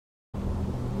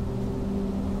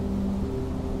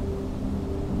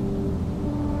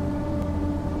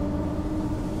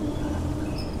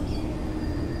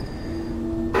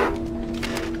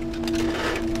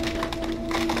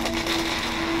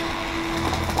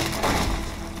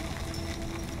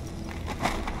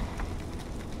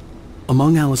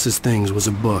Among Alice's things was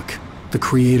a book, The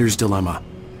Creator's Dilemma,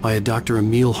 by a Dr.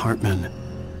 Emil Hartman.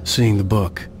 Seeing the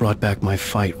book brought back my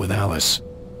fight with Alice.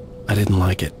 I didn't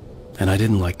like it, and I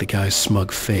didn't like the guy's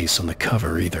smug face on the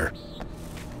cover either.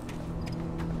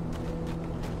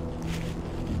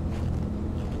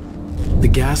 The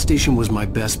gas station was my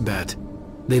best bet.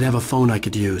 They'd have a phone I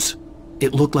could use.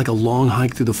 It looked like a long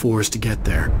hike through the forest to get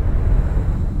there.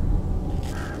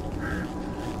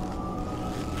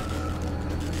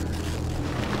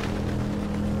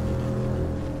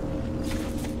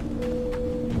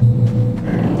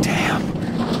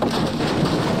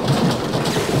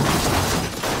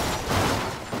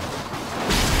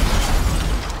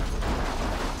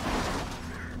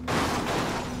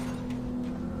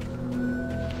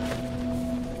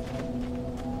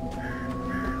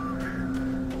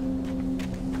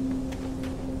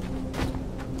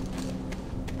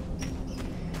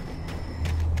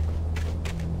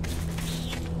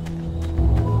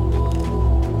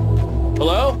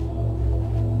 Hello?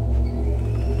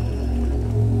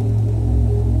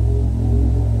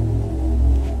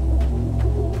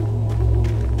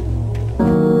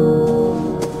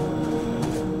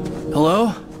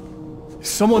 Hello? Is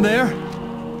someone there?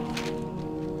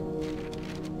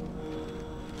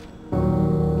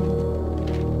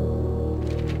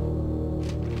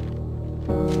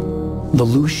 The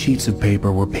loose sheets of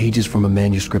paper were pages from a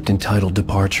manuscript entitled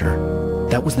Departure.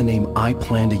 That was the name I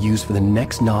planned to use for the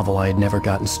next novel I had never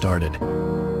gotten started.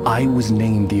 I was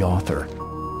named the author.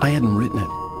 I hadn't written it.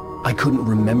 I couldn't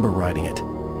remember writing it.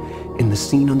 In the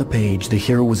scene on the page, the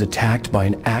hero was attacked by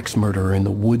an axe murderer in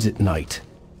the woods at night.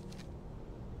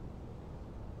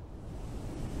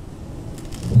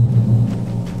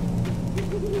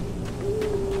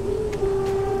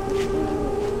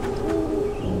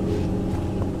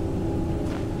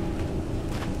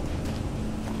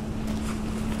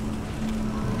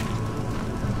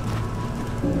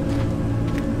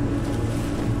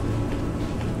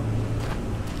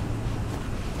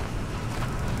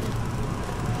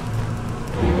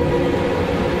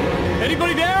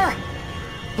 Anybody there?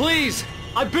 Please,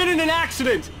 I've been in an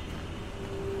accident.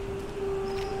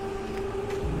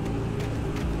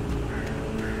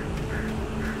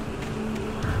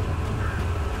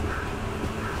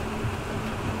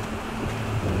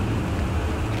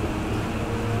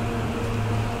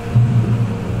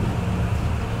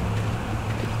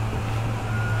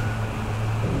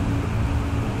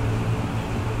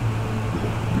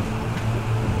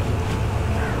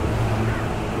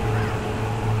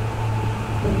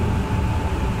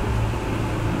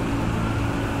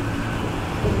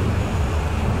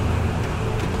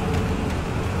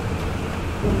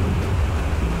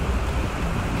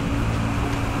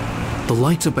 The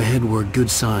lights up ahead were a good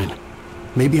sign.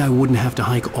 Maybe I wouldn't have to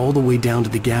hike all the way down to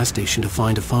the gas station to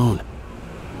find a phone.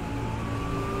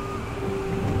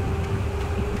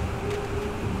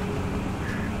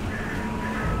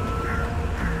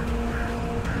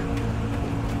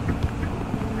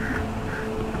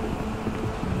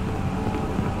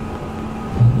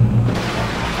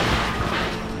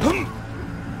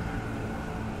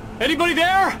 Anybody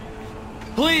there?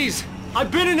 Please,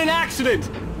 I've been in an accident.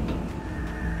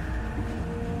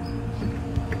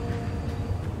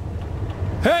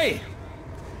 Hey!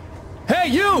 Hey,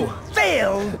 you!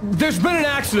 Phil! There's been an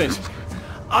accident.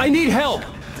 I need help.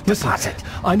 Listen, Deposit.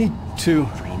 I need to...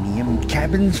 Premium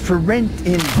cabins for rent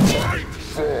in...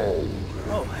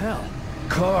 Oh, hell.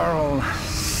 Carl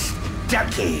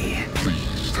Stuckey.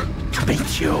 Pleased to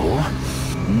meet you.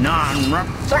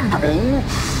 Non-refundable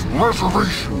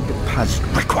reservation deposit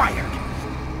required.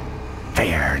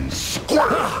 Fair and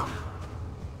square.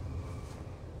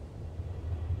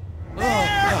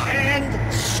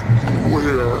 And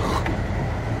square.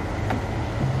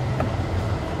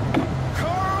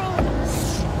 Carl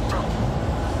Stuckey.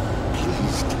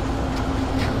 Pleased to meet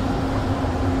you.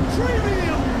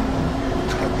 Premium.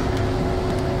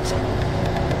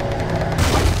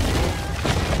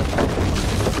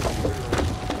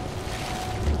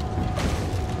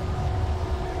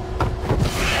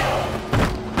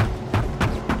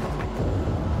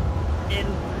 In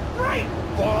right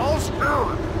balls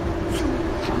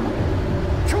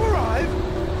to arrive.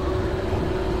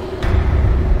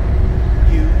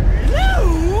 You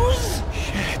lose.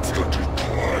 Shit. The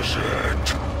deposit.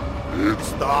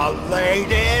 It's the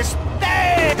latest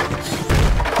thing.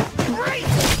 Great.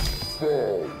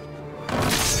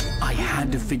 I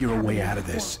had to figure a way out of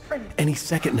this. Any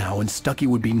second now, and Stuckey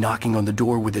would be knocking on the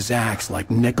door with his axe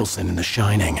like Nicholson in The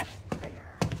Shining.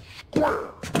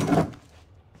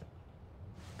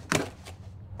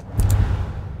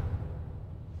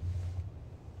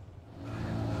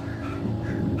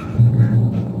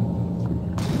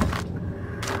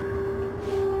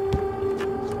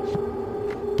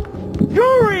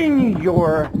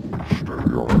 your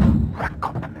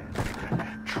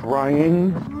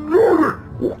trying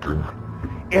walking.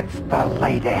 It's the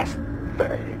latest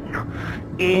thing.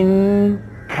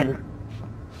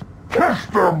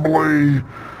 Incontestably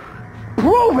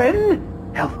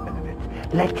proven health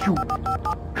benefits let you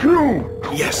kill.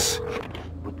 Yes.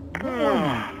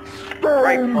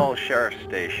 Right Falls Sheriff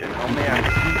Station. Oh man.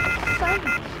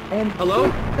 And Hello?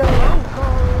 the local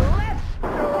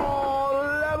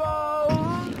cholesterol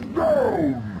levels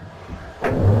down.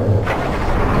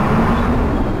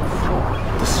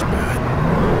 This is bad.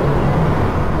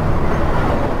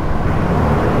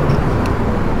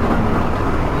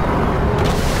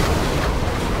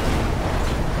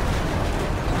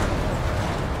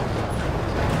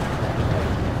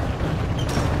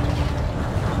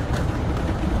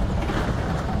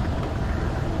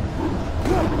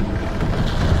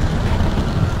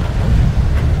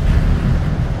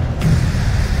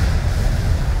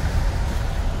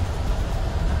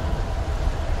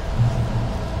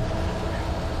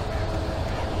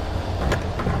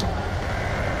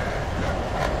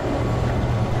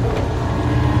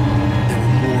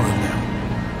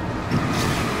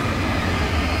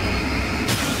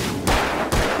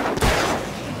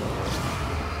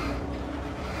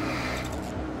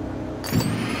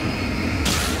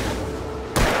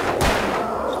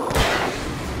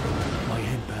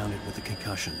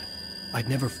 I'd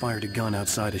never fired a gun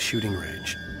outside a shooting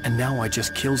range, and now I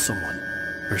just killed someone.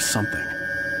 Or something.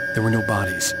 There were no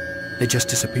bodies. They just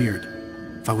disappeared.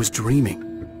 If I was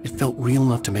dreaming, it felt real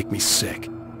enough to make me sick.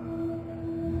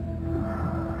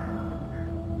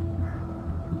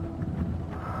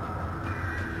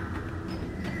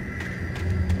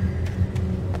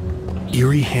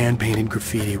 Eerie hand-painted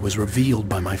graffiti was revealed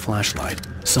by my flashlight.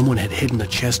 Someone had hidden a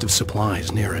chest of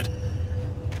supplies near it.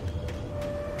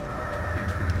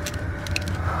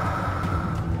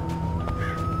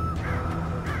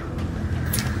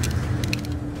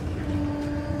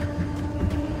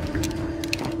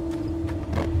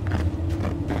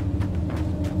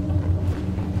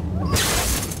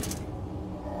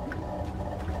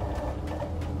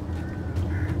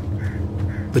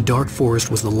 The dark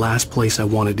forest was the last place I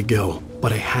wanted to go,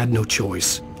 but I had no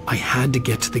choice. I had to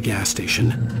get to the gas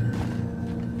station.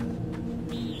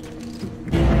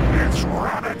 It's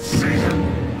rabbit season.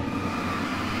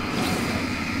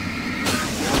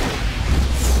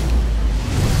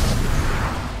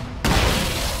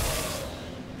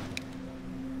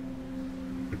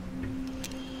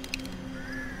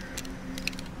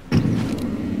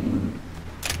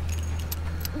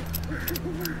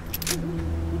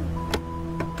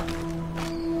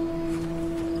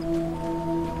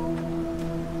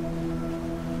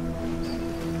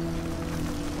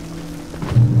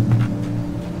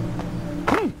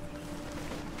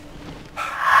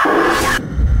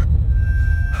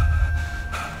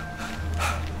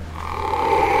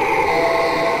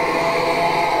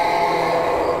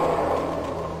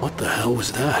 What the hell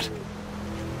was that?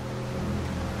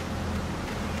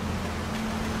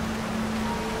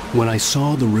 When I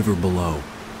saw the river below,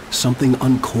 something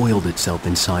uncoiled itself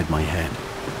inside my head.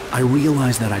 I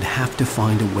realized that I'd have to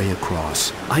find a way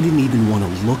across. I didn't even want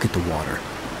to look at the water.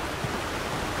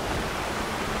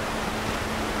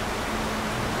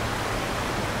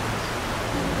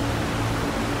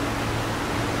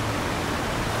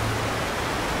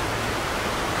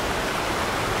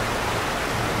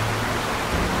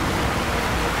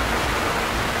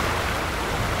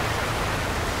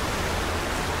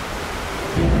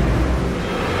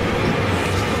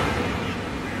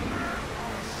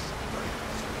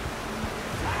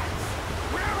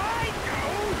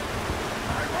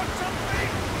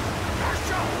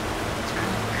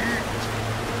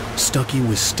 Stucky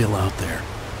was still out there,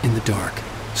 in the dark,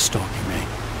 stalking me.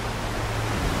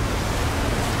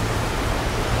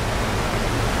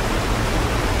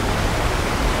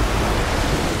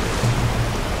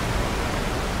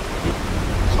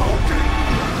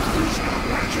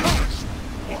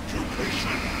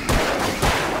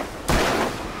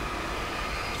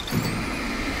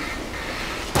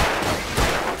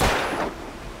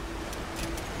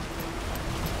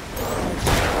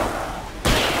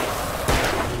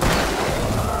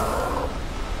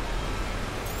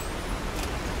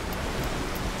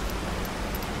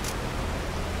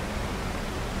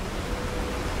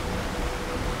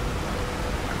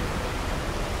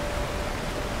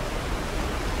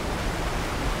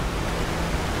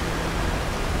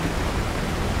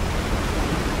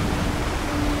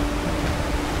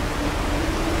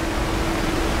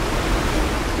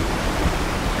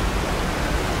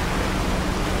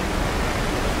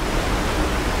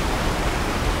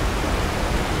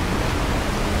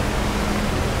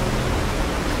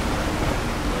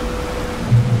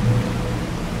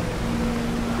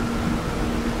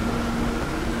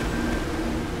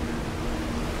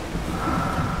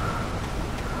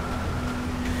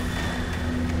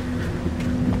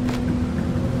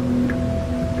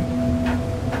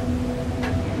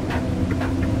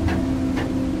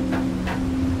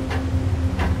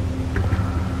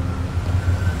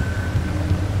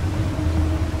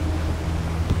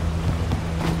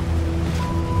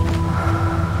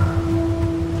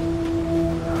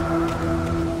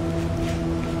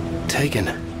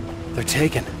 taken. They're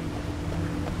taken.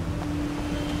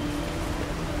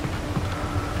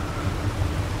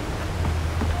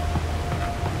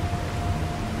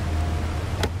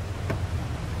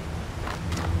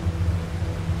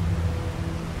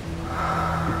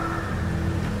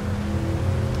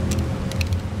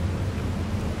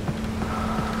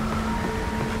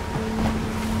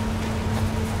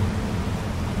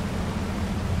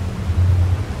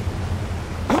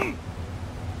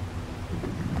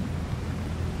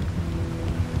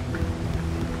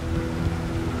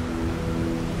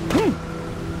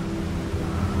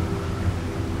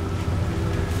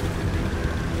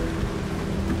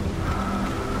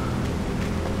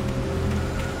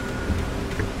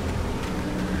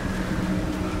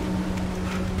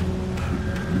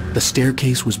 The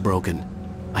staircase was broken.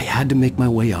 I had to make my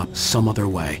way up some other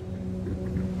way.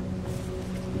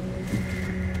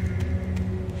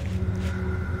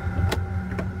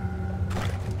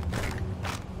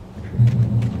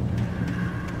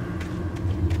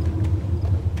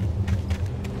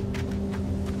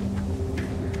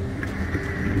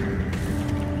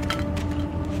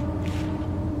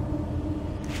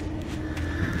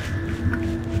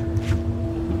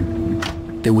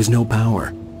 There was no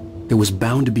power. There was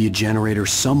bound to be a generator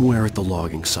somewhere at the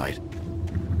logging site.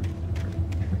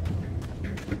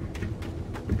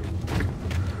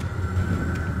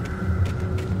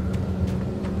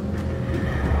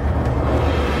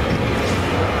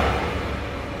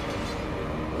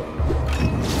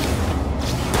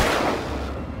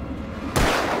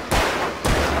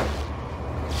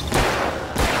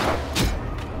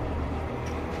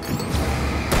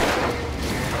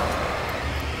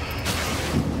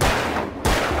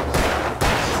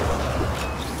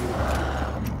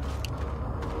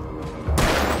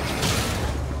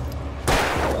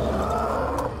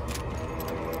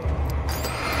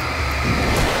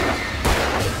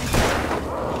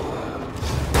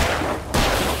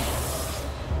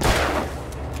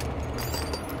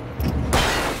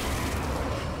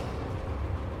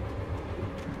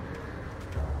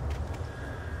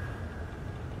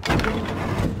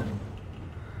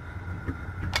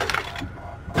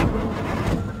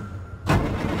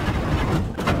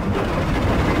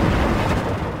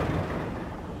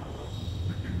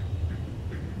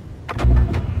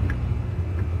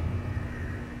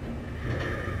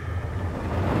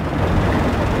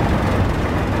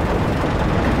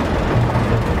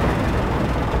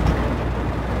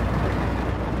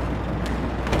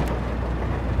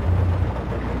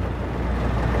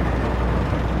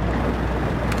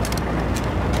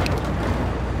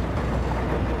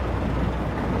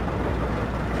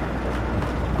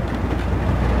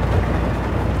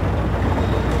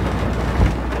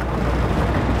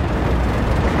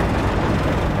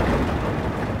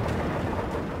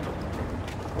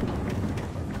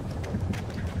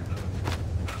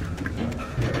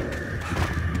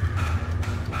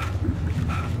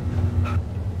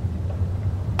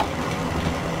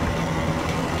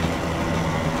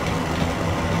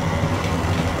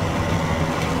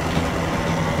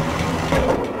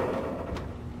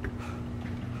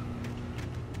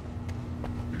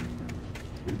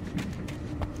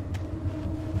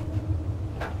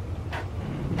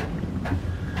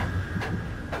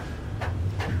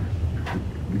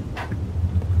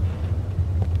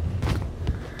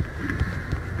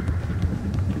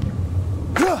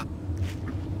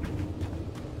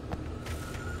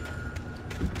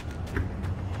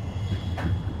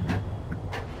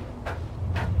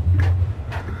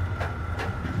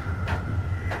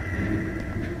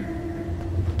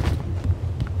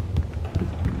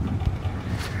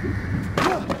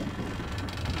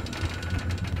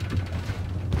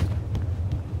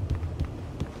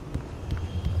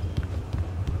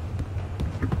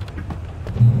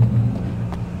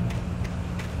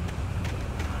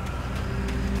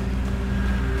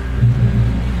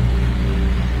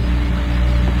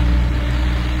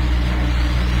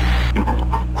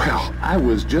 I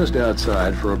was just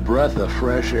outside for a breath of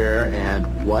fresh air,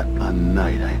 and what a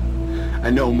night. I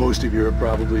know most of you are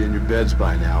probably in your beds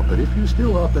by now, but if you're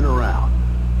still up and around,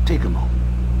 take a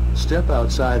moment. Step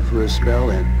outside for a spell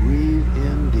and breathe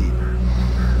in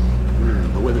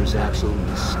deeper. The weather's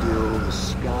absolutely still. The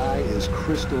sky is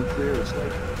crystal clear. It's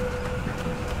like...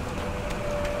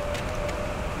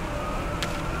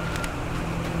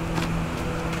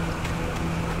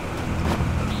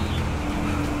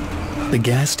 The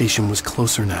gas station was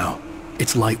closer now,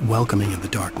 its light welcoming in the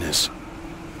darkness.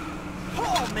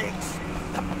 Paul makes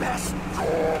the best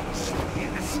dogs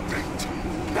in the state.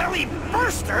 Belly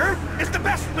Burster is the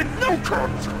best with no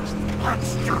contest.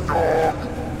 Monster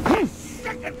dog.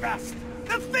 Second best.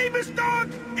 The famous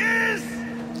dog is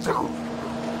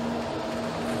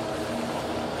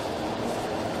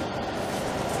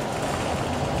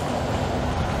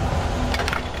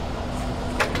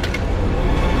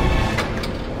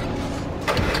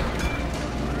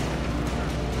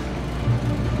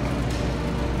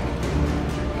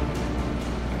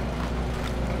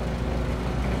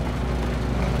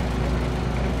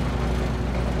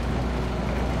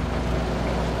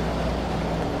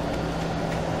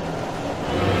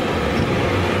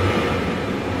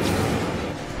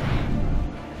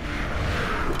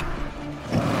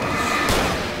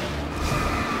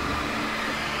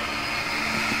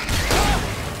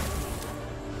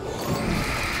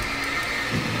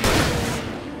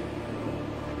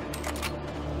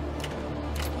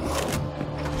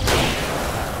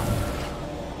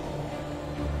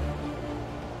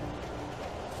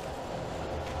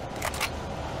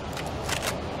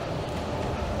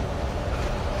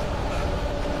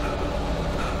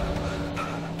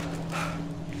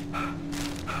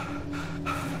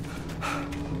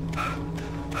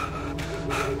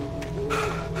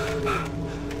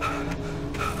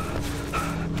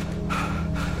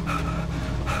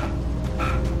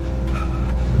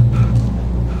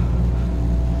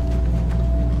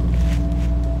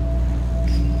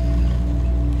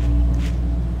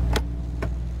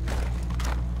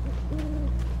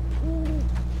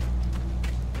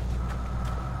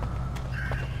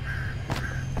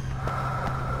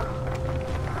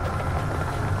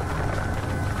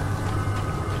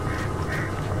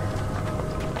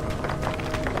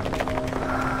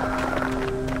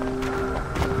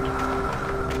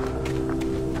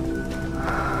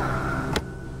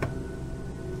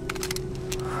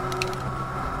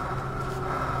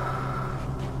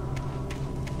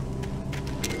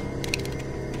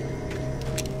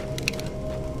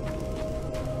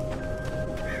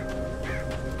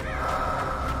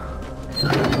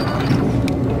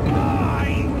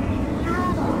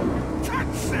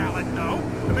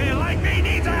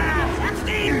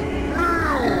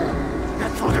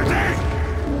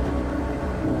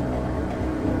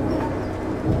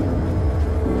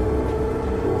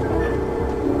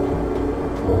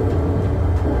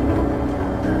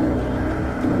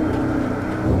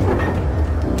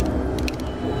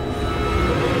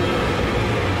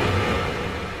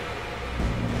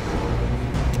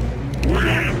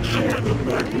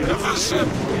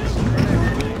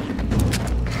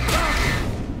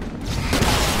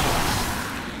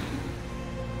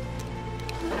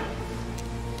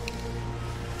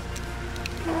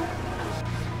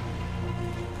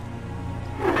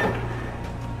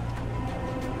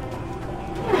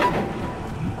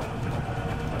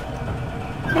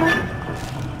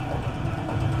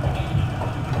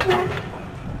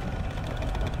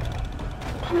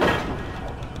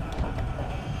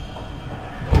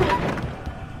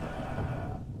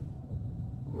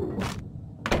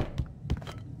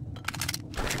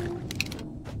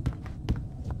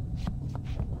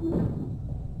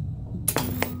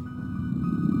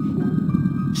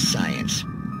Science.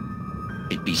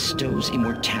 It bestows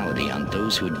immortality on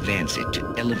those who advance it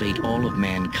to elevate all of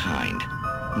mankind.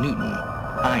 Newton,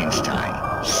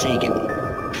 Einstein,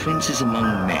 Sagan, princes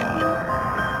among men.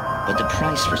 But the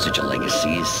price for such a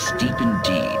legacy is steep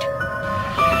indeed.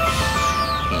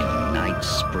 In Night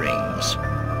Springs.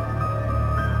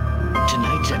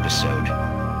 Tonight's episode,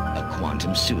 a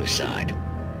quantum suicide.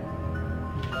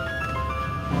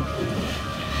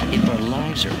 If our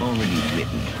lives are already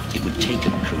written, it would take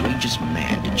a courageous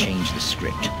man to change the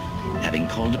script. Having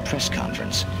called a press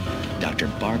conference, Dr.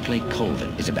 Barclay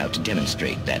Colvin is about to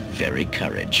demonstrate that very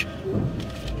courage.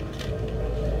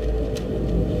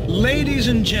 Ladies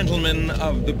and gentlemen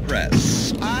of the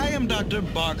press, I am Dr.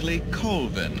 Barclay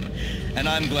Colvin, and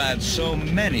I'm glad so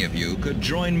many of you could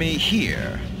join me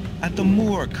here at the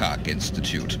Moorcock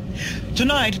Institute.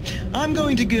 Tonight, I'm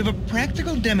going to give a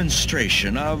practical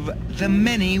demonstration of the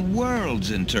many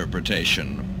worlds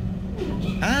interpretation.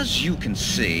 As you can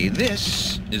see,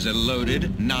 this is a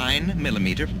loaded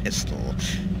 9mm pistol.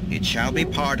 It shall be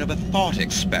part of a thought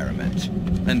experiment.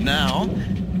 And now,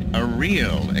 a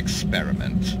real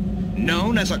experiment,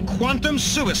 known as a quantum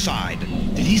suicide.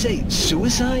 Did he say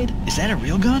suicide? Is that a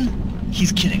real gun?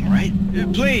 He's kidding, right?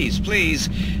 Please,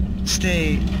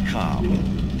 stay calm.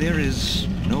 There is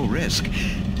no risk.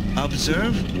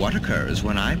 Observe what occurs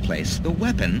when I place the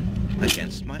weapon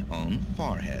against my own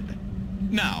forehead.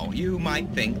 Now, you might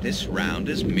think this round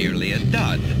is merely a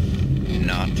dud.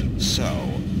 Not so.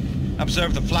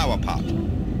 Observe the flower pot.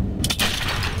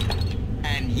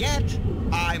 And yet,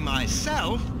 I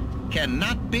myself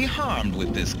cannot be harmed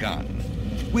with this gun.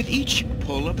 With each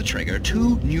pull of the trigger,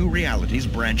 two new realities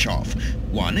branch off.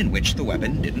 One in which the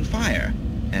weapon didn't fire,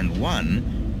 and one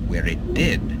where it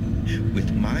did.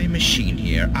 With my machine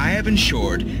here, I have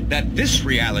ensured that this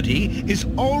reality is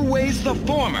always the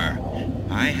former.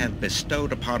 I have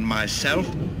bestowed upon myself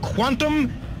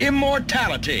quantum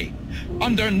immortality.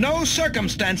 Under no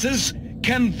circumstances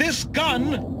can this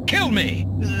gun kill me.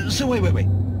 So wait.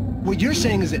 What you're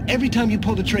saying is that every time you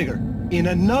pull the trigger, in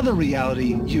another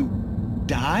reality, you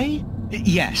die?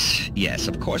 Yes,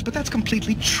 of course, but that's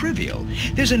completely trivial.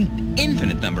 There's an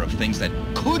infinite number of things that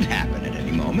could happen at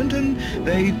any moment, and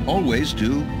they always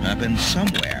do happen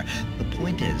somewhere. The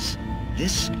point is,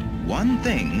 this one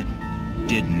thing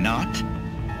did not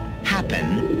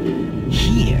happen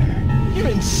here. You're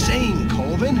insane,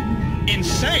 Colvin.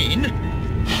 Insane?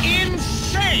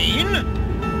 Insane?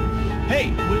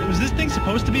 Hey, was this thing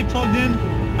supposed to be plugged in?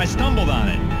 I stumbled on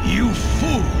it. You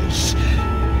fools!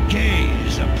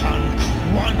 Gaze upon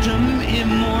quantum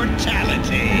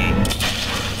immortality.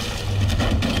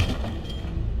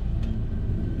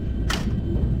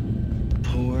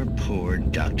 Poor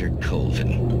Dr.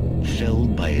 Colvin,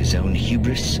 felled by his own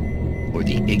hubris or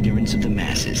the ignorance of the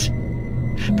masses.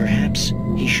 Perhaps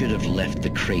he should have left the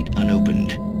crate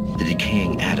unopened, the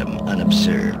decaying atom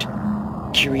unobserved.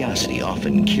 Curiosity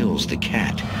often kills the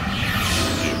cat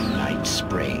in Night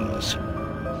Springs.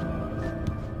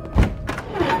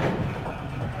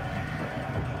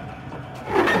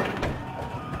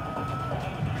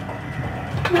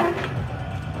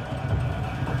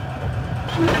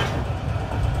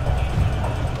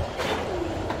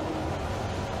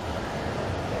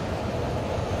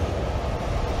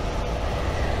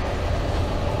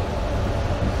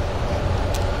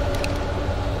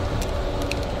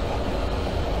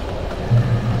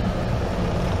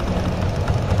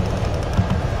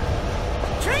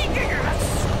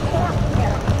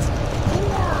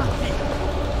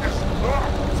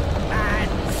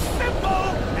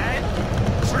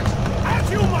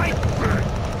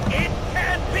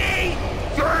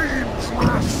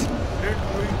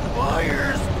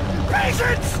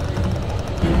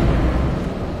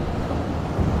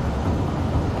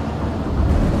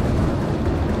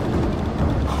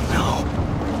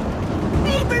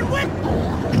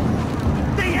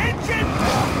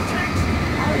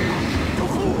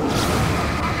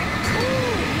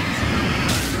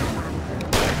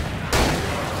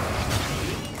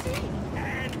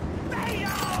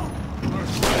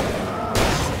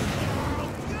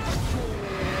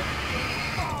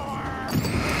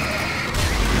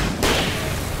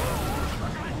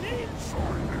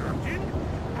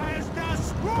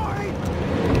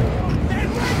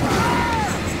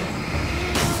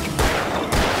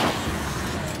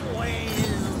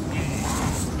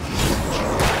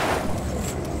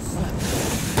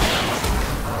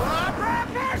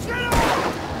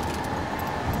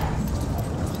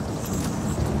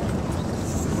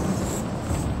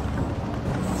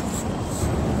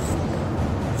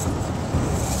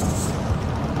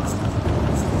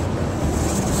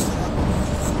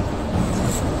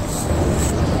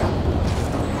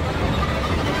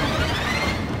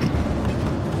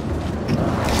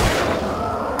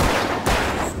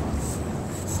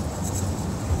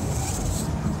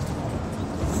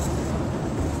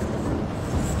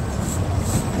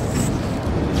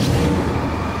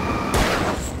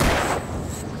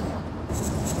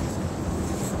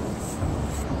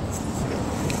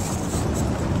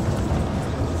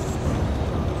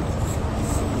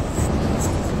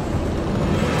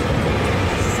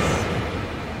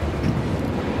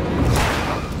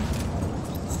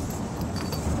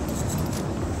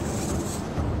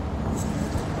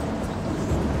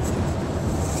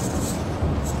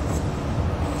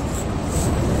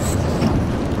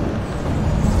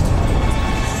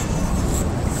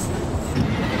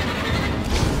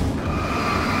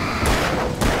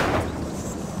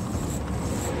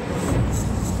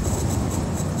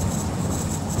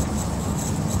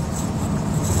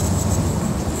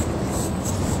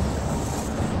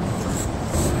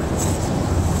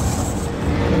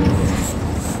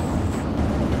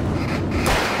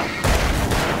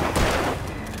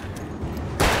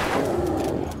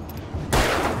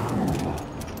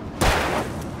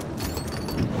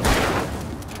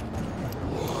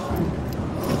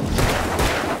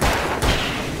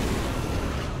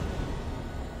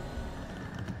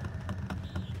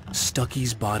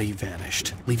 Stucky's body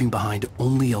vanished, leaving behind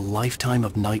only a lifetime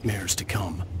of nightmares to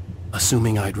come,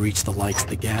 assuming I'd reached the lights at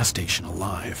the gas station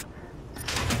alive.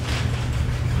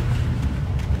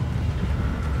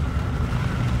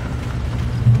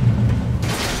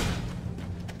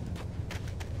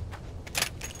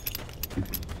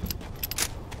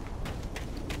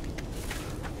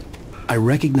 I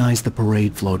recognized the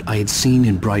parade float I had seen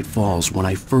in Bright Falls when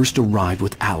I first arrived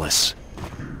with Alice.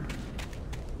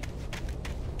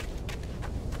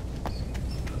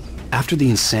 After the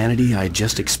insanity I had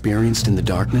just experienced in the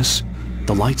darkness,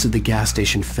 the lights of the gas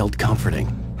station felt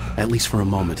comforting. At least for a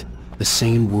moment, the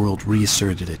sane world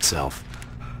reasserted itself.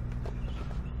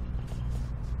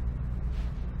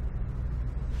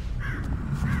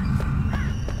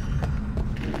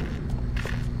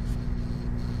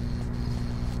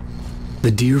 The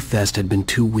Deer Fest had been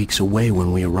 2 weeks away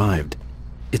when we arrived.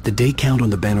 If the day count on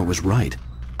the banner was right,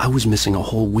 I was missing a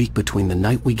whole week between the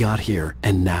night we got here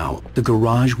and now. The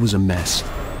garage was a mess.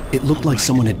 It looked like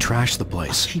someone had trashed the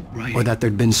place, or that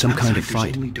there'd been some kind of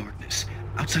fight. There's only darkness.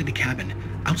 Outside the cabin,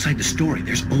 outside the story,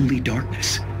 there's only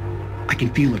darkness. I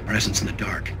can feel her presence in the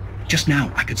dark. Just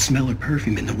now, I could smell her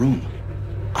perfume in the room.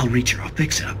 I'll reach her, I'll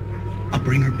fix it up. I'll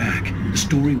bring her back. The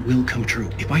story will come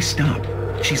true. If I stop,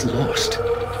 she's lost.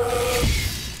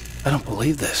 I don't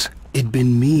believe this. It'd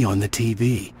been me on the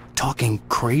TV, talking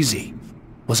crazy.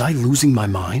 Was I losing my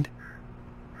mind?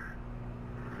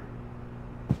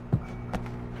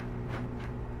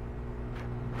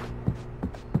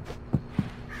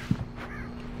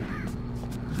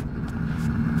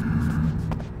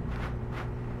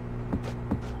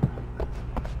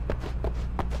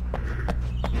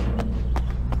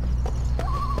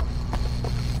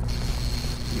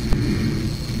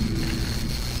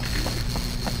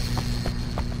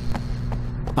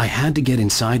 I had to get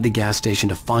inside the gas station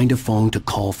to find a phone to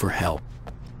call for help.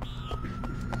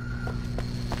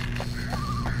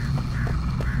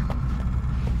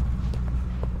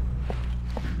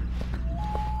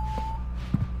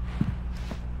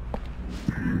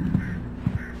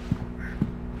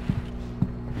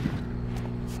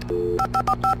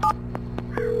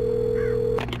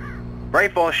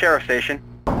 Bright Falls Sheriff Station.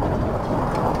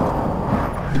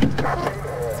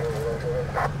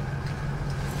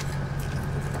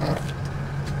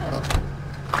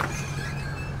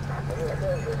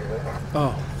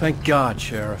 Oh, thank God,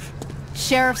 Sheriff.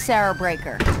 Sheriff Sarah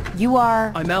Breaker. You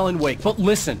are... I'm Alan Wake, but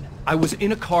listen, I was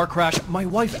in a car crash. My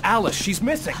wife, Alice, she's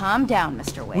missing. Calm down,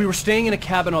 Mr. Wake. We were staying in a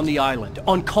cabin on the island,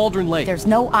 on Cauldron Lake. There's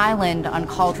no island on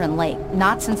Cauldron Lake,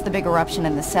 not since the big eruption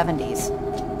in the 70s.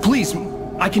 Please,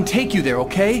 I can take you there,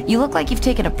 okay? You look like you've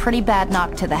taken a pretty bad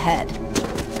knock to the head.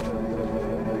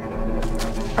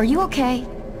 Are you okay?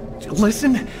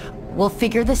 Listen. We'll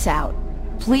figure this out.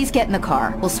 Please get in the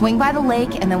car. We'll swing by the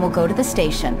lake and then we'll go to the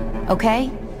station,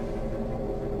 okay?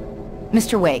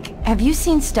 Mr. Wake, have you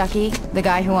seen Stucky, the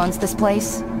guy who owns this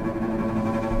place?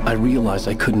 I realized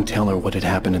I couldn't tell her what had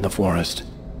happened in the forest.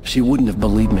 She wouldn't have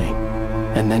believed me,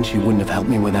 and then she wouldn't have helped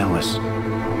me with Alice.